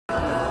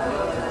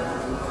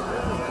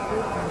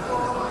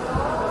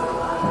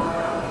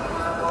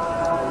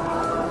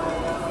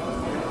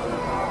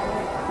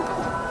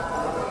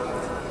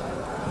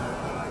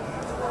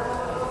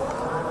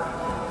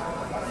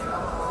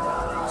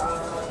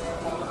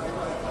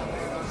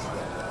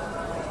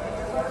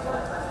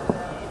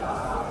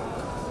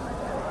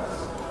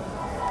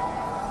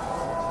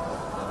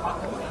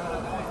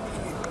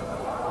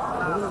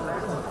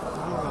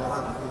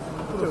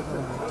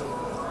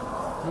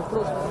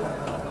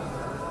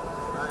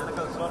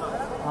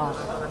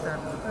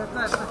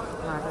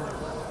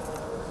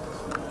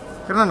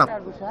కిరణ్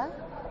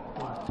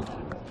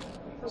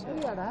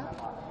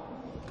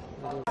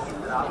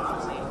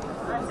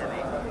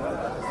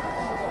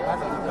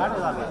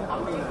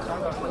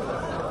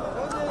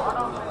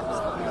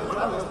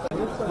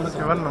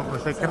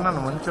కిరణ్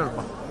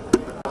మంచోడు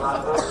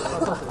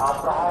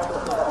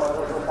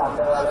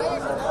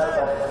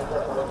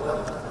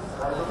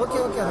okay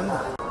okay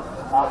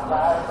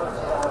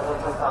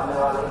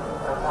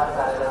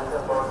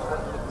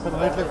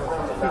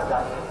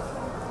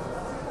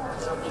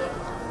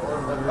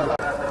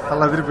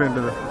అలా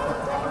అదిరిపోయింది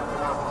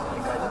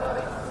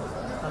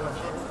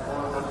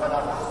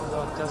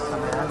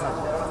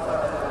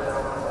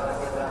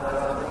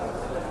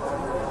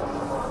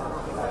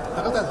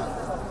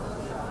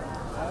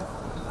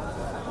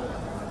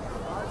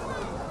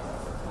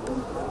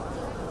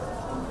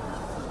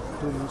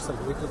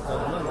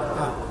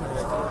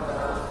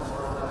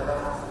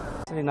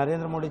Shri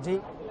Narendra Modi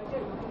ji,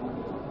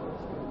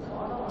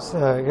 it's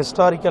a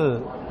historical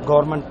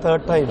government,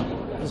 third time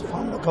is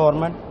formed the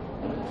government.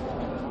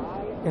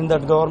 In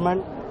that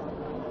government,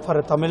 for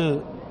a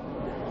Tamil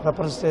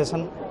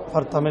representation,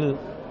 for Tamil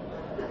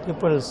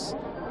people's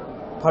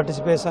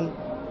participation,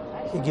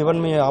 he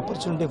given me an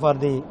opportunity for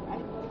the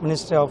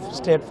Ministry of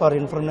State for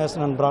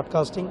Information and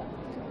Broadcasting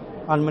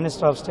and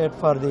Minister of State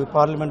for the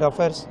Parliament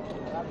Affairs.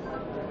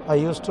 I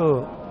used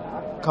to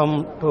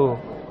come to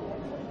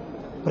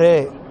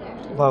pray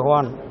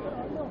Bhagwan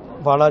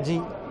Balaji.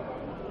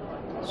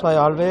 So I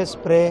always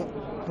pray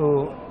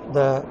to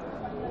the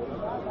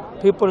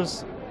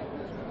people's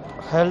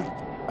health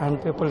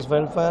and people's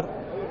welfare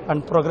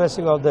and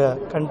progressive of the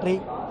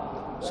country.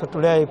 So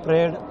today I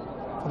prayed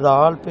for the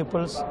all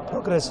people's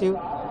progressive,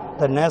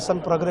 the nation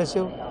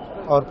progressive,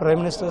 our Prime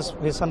Minister's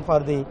vision for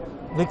the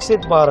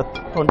Viksit Bharat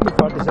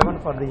 2047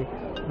 for the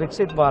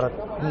Viksit Bharat.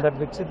 In that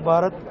Viksit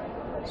Bharat,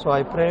 so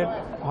I prayed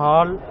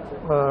all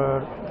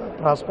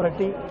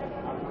prosperity,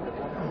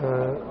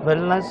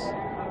 wellness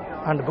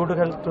and good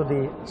health to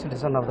the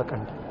citizen of the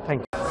country.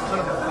 Thank you.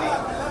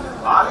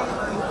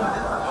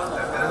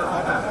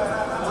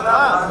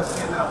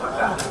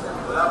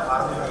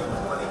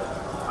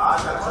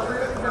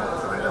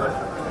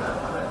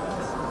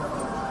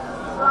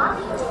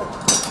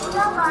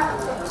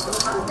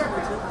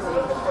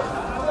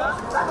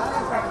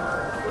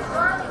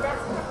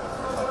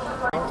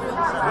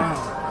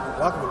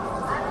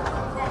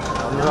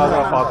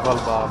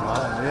 పాత్రలు బాగా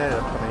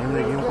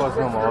ఏం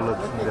కోసం వాళ్ళు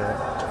వచ్చిందే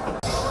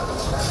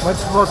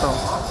మర్చిపోతాం.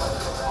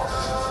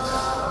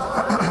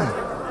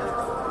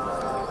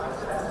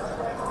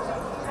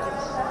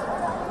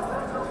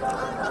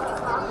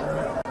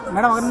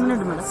 Madam ఒక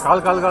minute madam.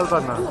 కాలు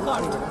కాలుతున్నా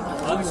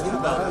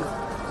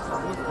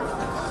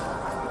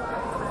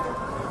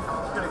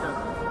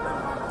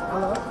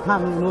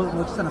నువ్వు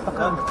వచ్చేసాను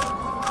పక్క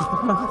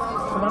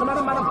మేడం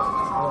మేడం మేడం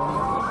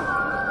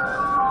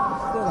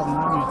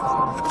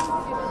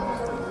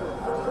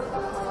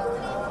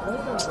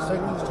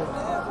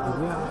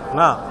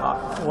నా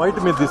వైట్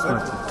మీద తీసుకుని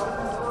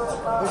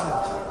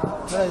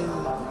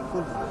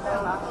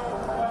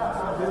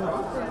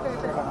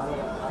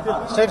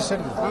స్ట్రైట్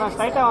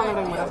స్ట్రైట్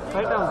అవ్వండి మేడం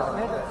స్ట్రైట్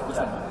అవ్వండి.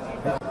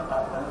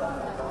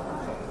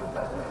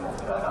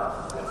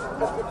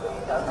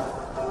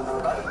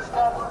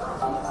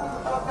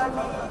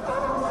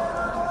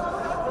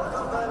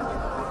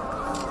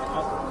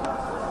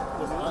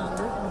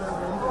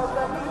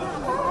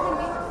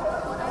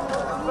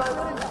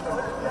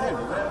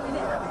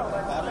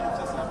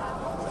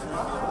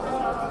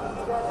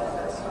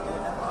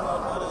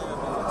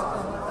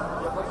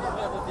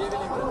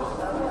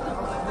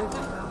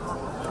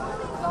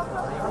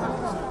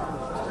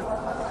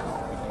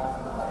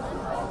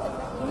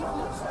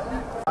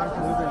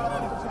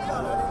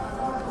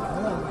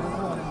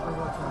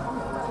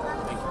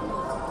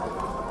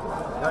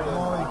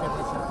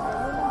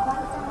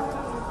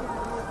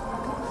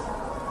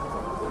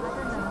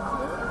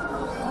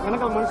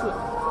 వెనకాల మనుషులు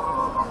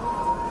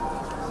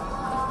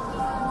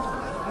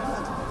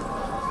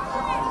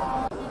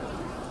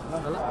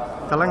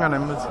తెలంగాణ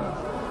ఎమ్మెల్సీ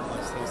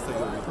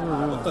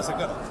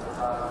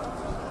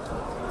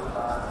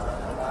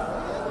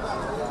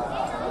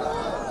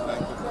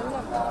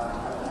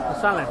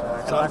వస్తానులే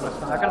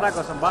అక్కడ దాకా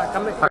వస్తాం బాగా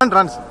కమ్మి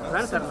రాండి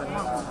సార్.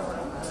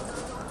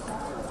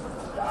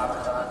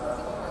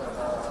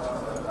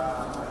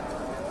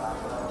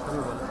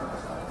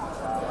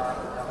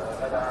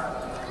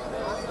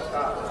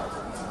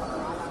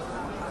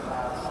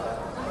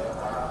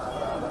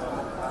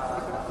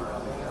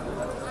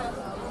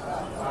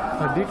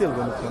 డీటెయిల్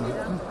కనుక్కోండి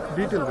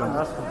డీటెయిల్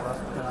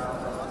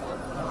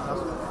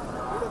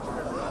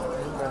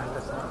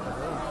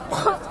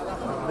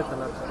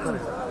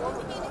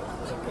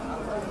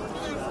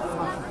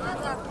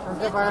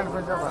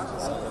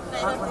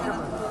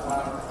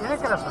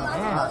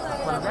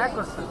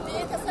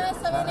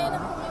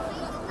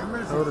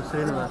ఎవరు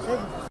శ్రీనివాస్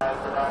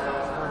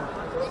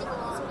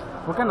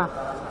ఓకేనా?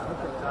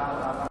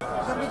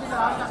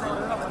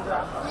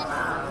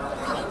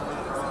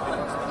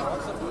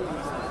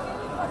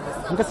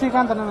 ఇంకా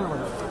శ్రీకాంత్ అన్న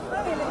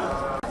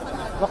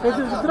ఒక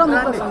ఇద్దరు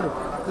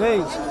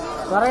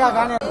త్వరగా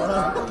కానీ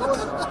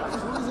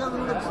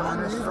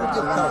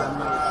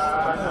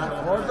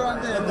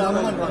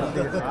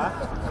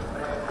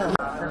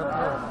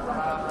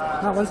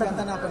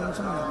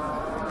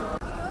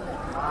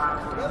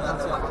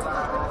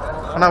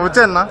అన్నా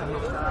వచ్చాయన్నా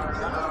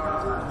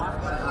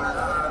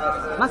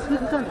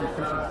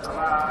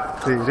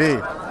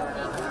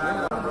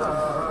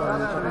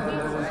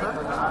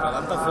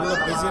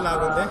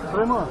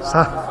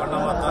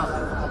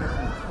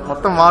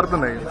మొత్తం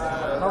మారుతున్నాయి.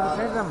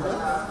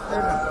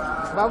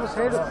 బాబు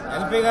సైడ్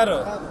ఎల్పీ గారు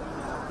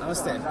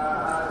నమస్తే.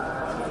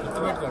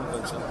 గుర్తుపెట్టుకోండి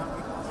కొంచెం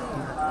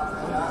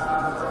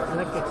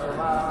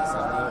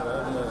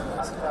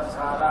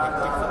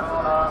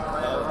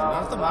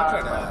వాళ్ళతో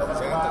మాట్లాడా,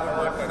 జగన్తో కూడా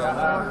మాట్లాడా.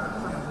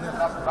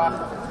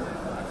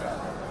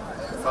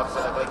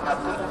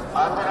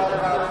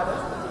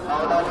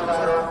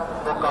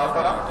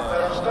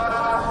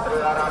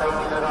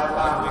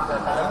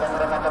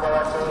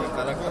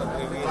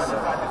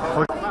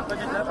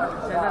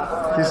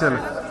 తీసేలే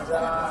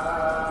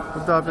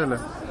వద్దు ఆపేలే.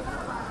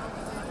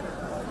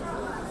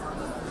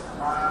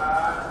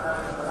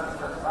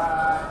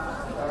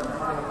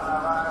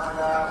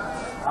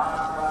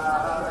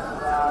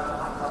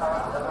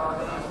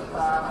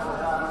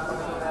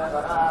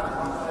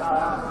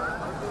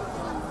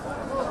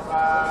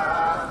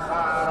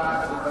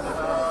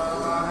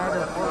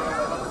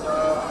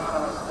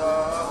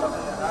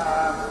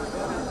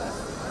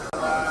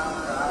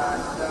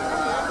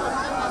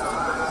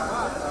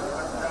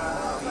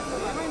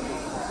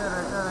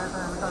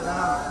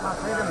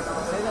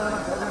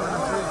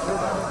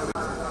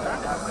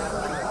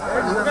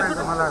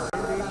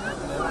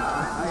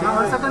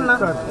 One second